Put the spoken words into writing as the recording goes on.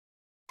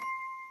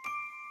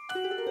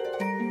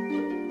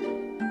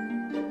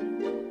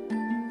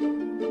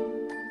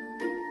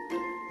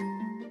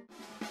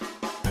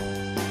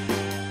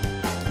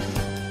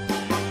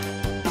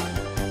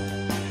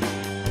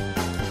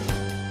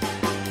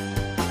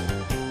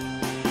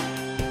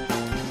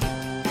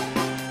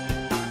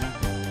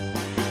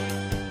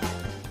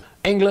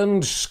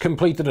England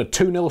completed a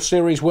 2-0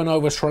 series win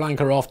over Sri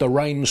Lanka after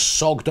rain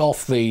sogged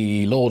off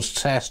the Lord's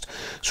Test.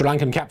 Sri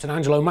Lankan captain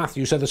Angelo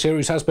Matthews said the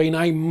series has been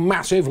a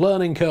massive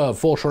learning curve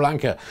for Sri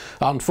Lanka.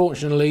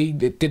 Unfortunately,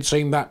 it did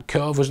seem that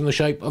curve was in the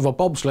shape of a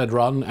bobsled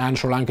run, and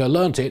Sri Lanka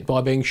learnt it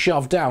by being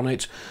shoved down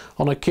it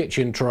on a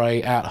kitchen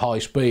tray at high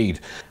speed.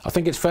 I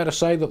think it's fair to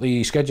say that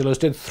the schedulers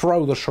did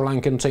throw the Sri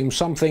Lankan team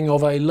something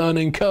of a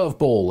learning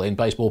curveball in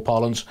baseball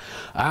parlance,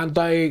 and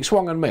they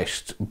swung and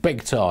missed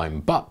big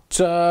time. But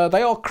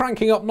they are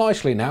cranking up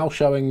nicely now,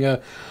 showing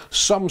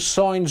some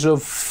signs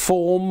of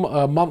form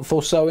a month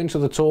or so into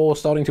the tour,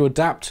 starting to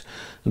adapt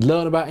and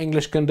learn about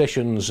English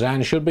conditions,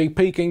 and should be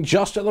peaking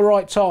just at the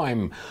right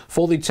time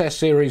for the Test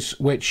series,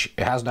 which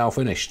has now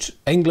finished.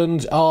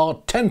 England are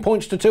 10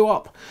 points to 2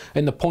 up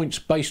in the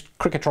points-based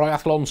cricket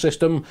triathlon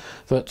system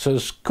that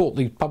has caught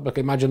the public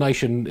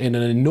imagination in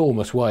an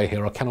enormous way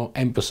here. I cannot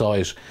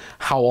emphasise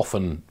how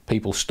often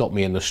people stop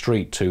me in the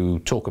street to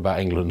talk about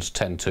England's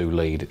 10-2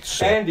 lead.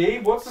 Andy,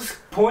 what's the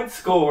point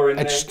score in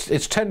there?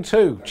 It's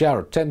 10-2,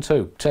 Jared,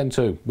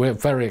 10-2. We're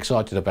very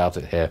excited about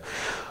it here.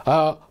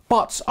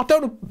 But I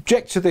don't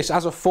object to this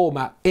as a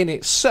format in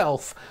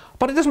itself,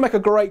 but it doesn't make a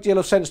great deal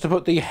of sense to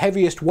put the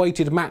heaviest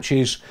weighted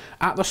matches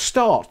at the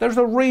start. There's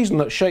a reason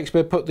that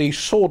Shakespeare put the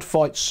sword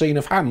fight scene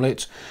of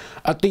Hamlet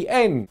at the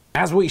end.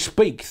 As we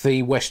speak,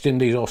 the West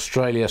Indies,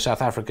 Australia,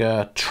 South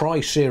Africa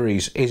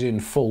tri-series is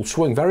in full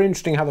swing. Very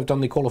interesting how they've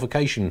done the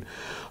qualification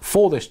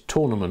for this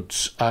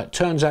tournament. It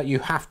turns out you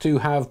have to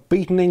have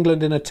beaten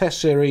England in a Test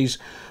series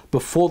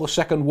before the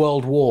Second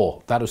World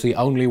War. That is the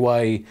only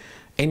way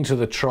into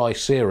the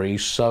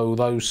tri-series, so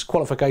those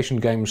qualification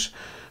games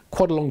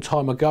quite a long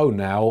time ago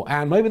now,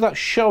 and maybe that's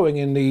showing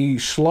in the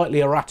slightly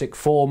erratic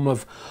form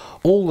of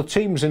all the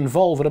teams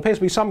involved. It appears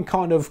to be some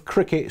kind of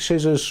cricket,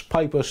 scissors,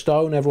 paper,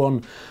 stone,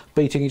 everyone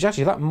beating each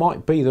other. That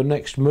might be the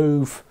next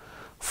move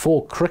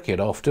for cricket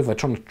after they're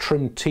trying to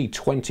trim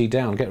T20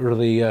 down, get rid of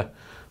the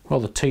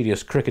rather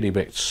tedious crickety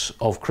bits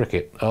of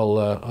cricket.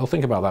 I'll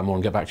think about that more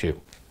and get back to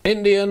you.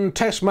 Indian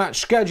Test match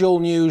schedule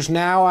news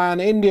now,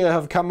 and India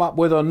have come up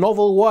with a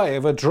novel way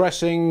of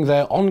addressing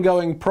their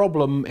ongoing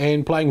problem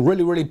in playing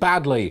really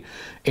badly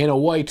in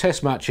away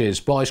Test matches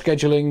by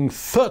scheduling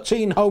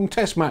 13 home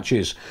Test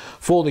matches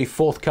for the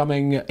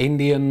forthcoming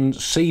Indian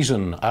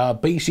season. A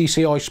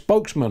BCCI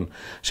spokesman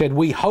said,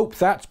 "We hope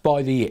that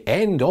by the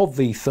end of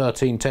the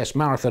 13 Test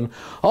marathon,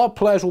 our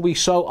players will be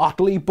so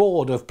utterly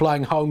bored of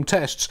playing home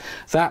tests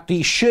that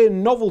the sheer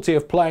novelty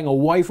of playing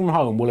away from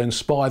home will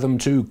inspire them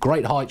to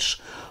great heights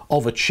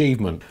of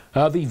achievement."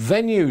 The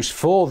venues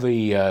for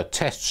the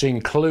tests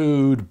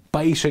include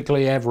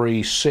basically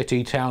every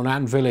city, town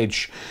and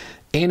village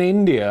in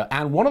India,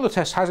 and one of the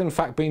tests has in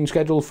fact been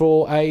scheduled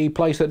for a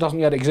place that doesn't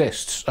yet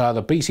exist.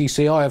 The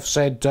BCCI have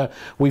said,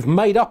 we've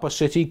made up a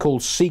city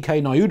called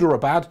CK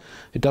Nayudarabad.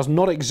 It does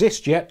not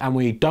exist yet, and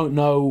we don't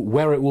know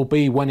where it will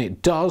be when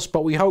it does,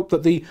 but we hope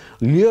that the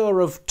lure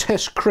of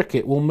Test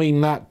cricket will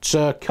mean that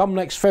come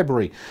next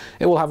February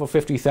it will have a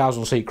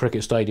 50,000 seat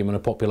cricket stadium and a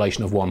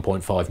population of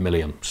 1.5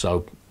 million.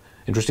 So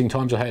interesting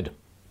times ahead.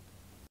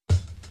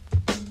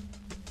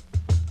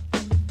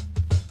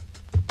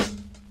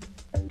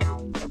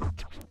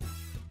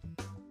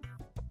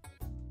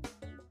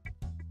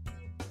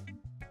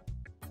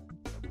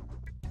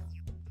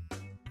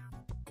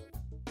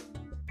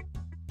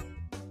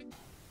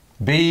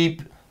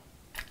 Beep,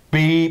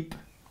 beep,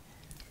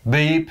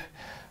 beep.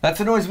 That's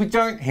a noise we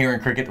don't hear in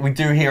cricket. We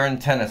do hear in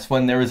tennis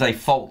when there is a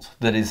fault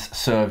that is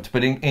served.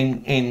 But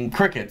in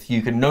cricket,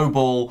 you can no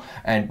ball,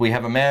 and we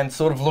have a man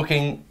sort of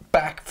looking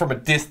back from a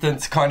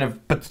distance, kind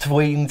of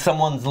between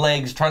someone's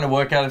legs, trying to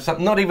work out if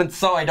something, not even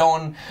side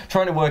on,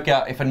 trying to work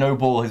out if a no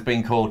ball has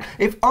been called.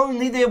 If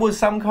only there was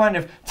some kind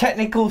of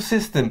technical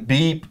system,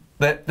 beep,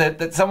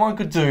 that someone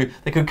could do,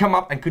 that could come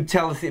up and could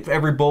tell us if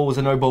every ball was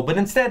a no ball. But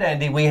instead,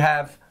 Andy, we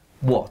have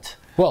what?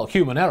 Well,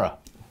 human error.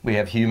 We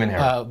have human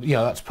error.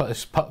 Yeah,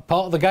 that's part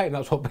of the game.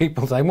 That's what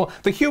people say. Well,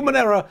 the human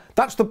error,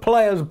 that's the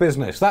player's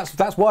business.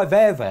 That's why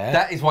they're there.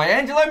 That is why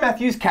Angelo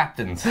Matthews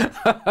captains.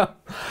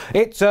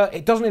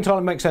 It doesn't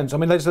entirely make sense. I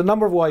mean, there's a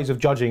number of ways of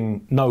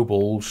judging no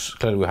balls.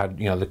 Clearly, we had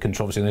the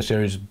controversy in this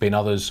series. Been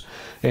others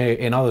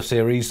in other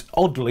series.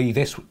 Oddly,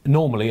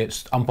 normally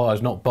it's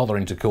umpires not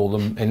bothering to call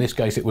them. In this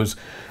case, it was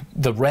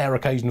the rare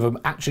occasion of them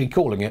actually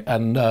calling it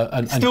and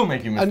still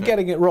making mistakes and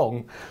getting it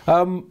wrong.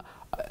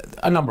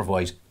 A number of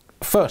ways.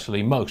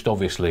 Firstly, most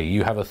obviously,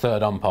 you have a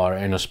third umpire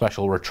in a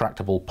special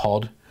retractable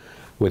pod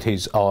with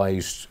his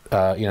eyes,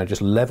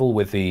 just level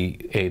with the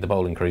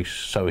bowling crease,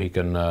 so he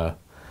can,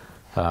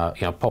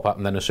 pop up,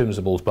 and then as soon as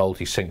the ball's bowled,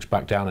 he sinks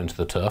back down into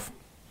the turf.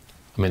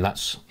 I mean,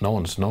 no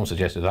one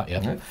suggested that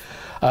yet. No.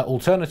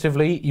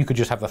 Alternatively, you could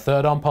just have the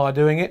third umpire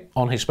doing it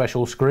on his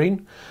special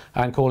screen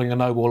and calling a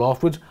no ball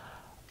afterwards.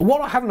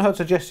 What I haven't heard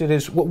suggested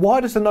is, why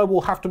does the no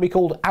ball have to be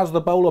called as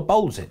the bowler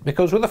bowls it?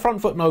 Because with the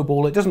front foot no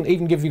ball, it doesn't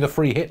even give you the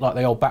free hit like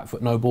the old back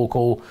foot no ball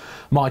call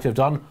might have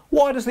done.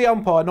 Why does the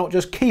umpire not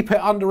just keep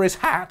it under his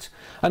hat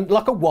and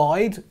like a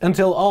wide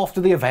until after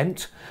the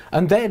event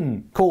and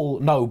then call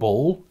no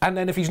ball, and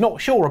then if he's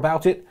not sure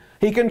about it,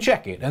 he can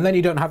check it, and then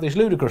you don't have this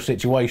ludicrous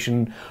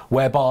situation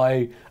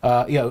whereby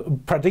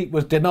Pradeep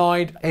was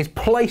denied his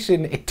place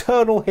in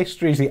eternal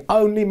history. He's the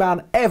only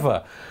man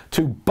ever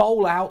to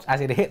bowl out, as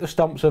it hit the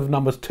stumps of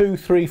numbers 2,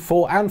 3,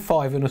 4 and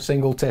 5 in a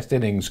single test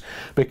innings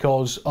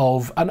because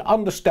of an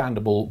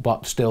understandable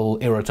but still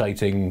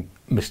irritating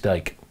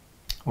mistake.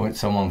 Won't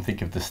someone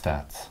think of the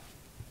stats?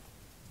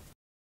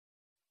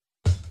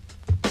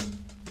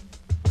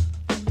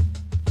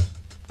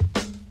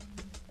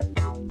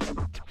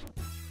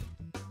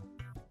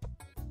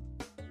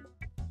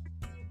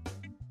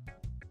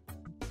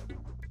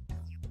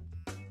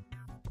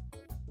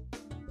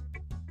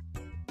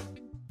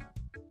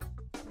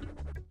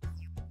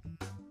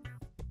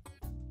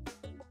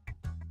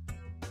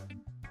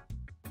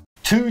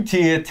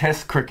 Two-tier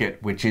test cricket,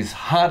 which is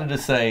harder to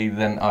say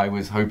than I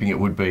was hoping it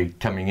would be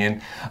coming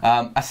in.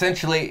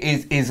 Essentially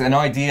is an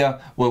idea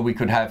where we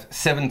could have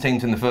 7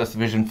 teams in the first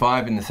division,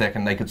 5 in the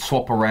second. They could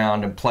swap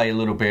around and play a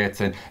little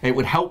bit, and it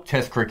would help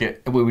test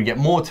cricket. We would get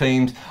more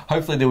teams.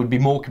 Hopefully there would be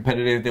more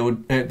competitive.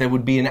 There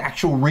would be an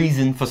actual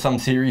reason for some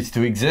series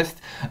to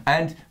exist.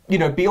 And you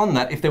know, beyond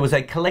that, if there was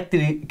a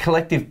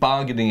collective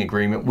bargaining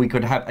agreement, we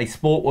could have a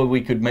sport where we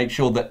could make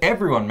sure that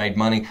everyone made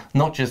money,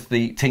 not just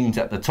the teams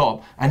at the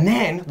top. And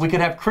then we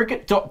could have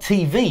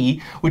cricket.tv,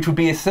 which would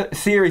be a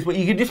series where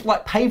you could just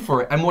like pay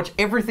for it and watch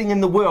everything in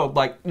the world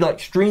like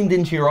streamed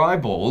into your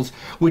eyeballs,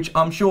 which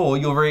I'm sure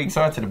you're very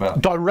excited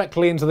about.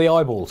 Directly into the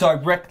eyeballs.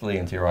 Directly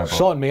into your eyeballs.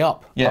 Sign me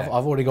up. Yeah.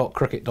 I've already got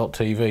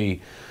cricket.tv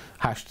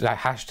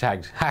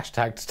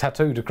hashtagged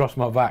tattooed across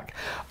my back.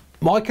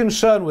 My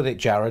concern with it,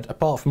 Jared,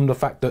 apart from the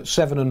fact that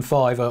 7 and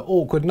 5 are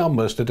awkward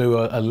numbers to do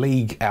a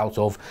league out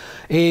of,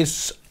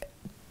 is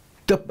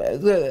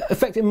the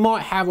effect it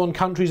might have on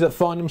countries that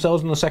find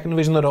themselves in the second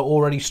division that are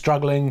already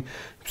struggling.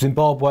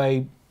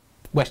 Zimbabwe,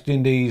 West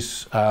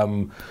Indies,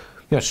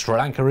 Sri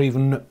Lanka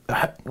even.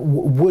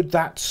 Would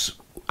that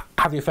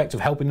have the effect of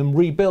helping them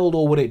rebuild,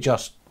 or would it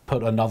just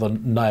put another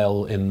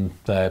nail in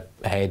their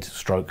head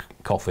stroke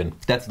coffin?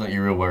 That's not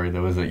your real worry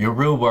though, is it? Your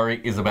real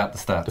worry is about the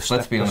stats.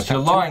 Let's be honest, you're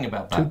lying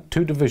about that.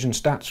 Two division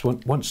stats.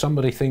 Once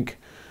somebody think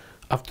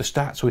of the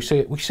stats, we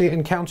see it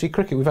in county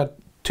cricket. We've had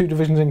 2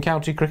 divisions in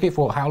county cricket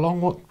for how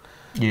long? What?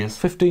 Years.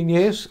 15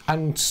 years,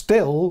 and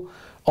still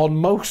on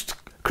most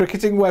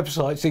cricketing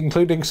websites,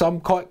 including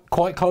some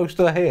quite close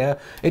to here,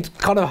 it's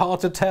kind of hard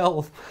to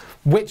tell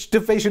which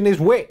division is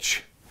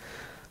which.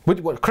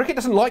 Cricket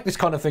doesn't like this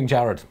kind of thing,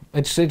 Jared.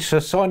 It's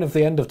a sign of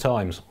the end of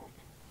times.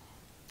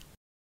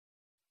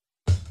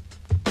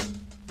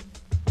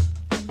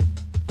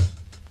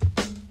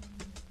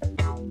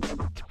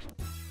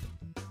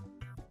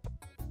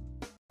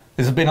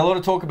 There's been a lot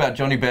of talk about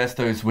Johnny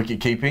Bairstow's wicket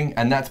keeping,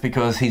 and that's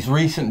because his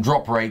recent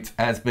drop rate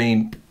has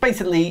been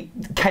basically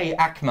K.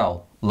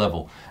 Akmal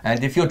level.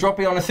 And if you're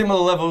dropping on a similar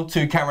level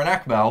to Cameron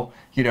Akmal,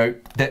 you know,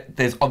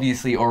 there's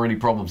obviously already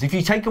problems. If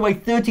you take away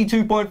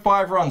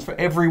 32.5 runs for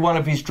every one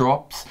of his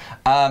drops,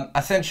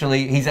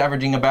 essentially he's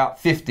averaging about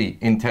 50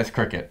 in Test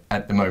cricket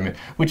at the moment,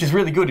 which is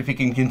really good if he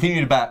can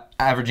continue to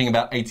averaging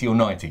about 80 or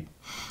 90.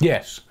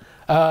 Yes,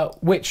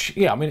 which,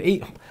 yeah, I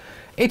mean,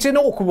 it's an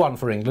awkward one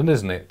for England,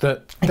 isn't it?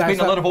 There's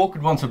been a lot of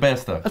awkward ones for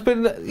Bairstow.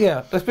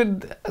 This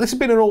has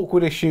been an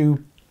awkward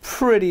issue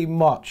pretty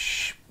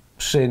much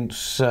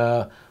since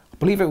I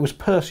believe it was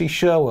Percy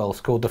Sherwell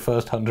scored the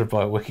first 100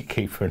 by a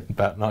wicketkeeper in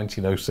about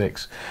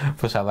 1906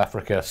 for South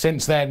Africa.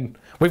 Since then,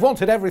 we've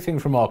wanted everything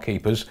from our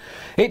keepers.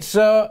 It's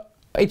all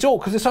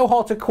because it's so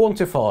hard to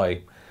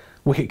quantify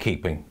wicket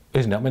keeping,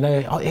 isn't it? I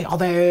mean, are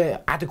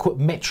there adequate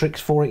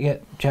metrics for it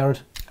yet, Jared?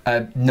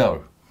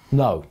 No.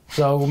 No.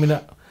 So I mean.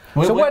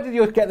 Where did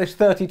you get this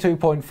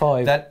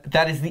 32.5?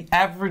 That is the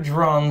average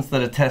runs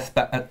that a Test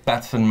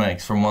batsman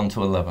makes from 1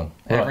 to 11.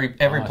 Right.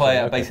 Every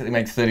player basically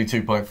makes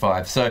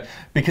 32.5. So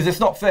because it's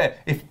not fair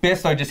if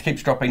Bairstow just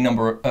keeps dropping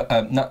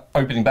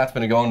opening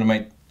batsmen and go on to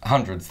make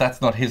hundreds,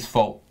 that's not his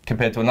fault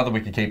compared to another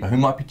wicketkeeper who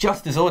might be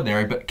just as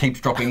ordinary but keeps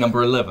dropping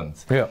number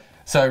 11s. Yeah.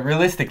 So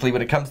realistically,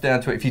 when it comes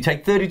down to it, if you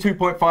take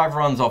 32.5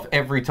 runs off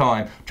every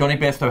time, Johnny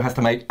Bairstow has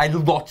to make a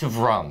lot of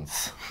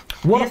runs.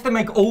 He has to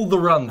make all the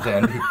runs,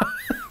 Andy.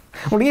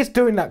 Well, he is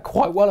doing that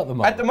quite well at the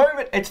moment. At the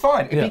moment, it's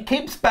fine. If he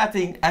keeps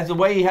batting as the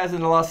way he has in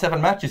the last 7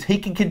 matches, he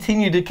can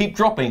continue to keep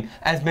dropping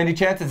as many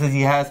chances as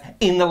he has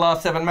in the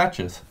last 7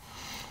 matches.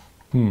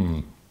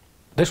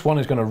 This one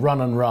is going to run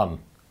and run.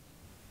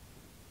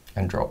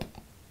 And drop.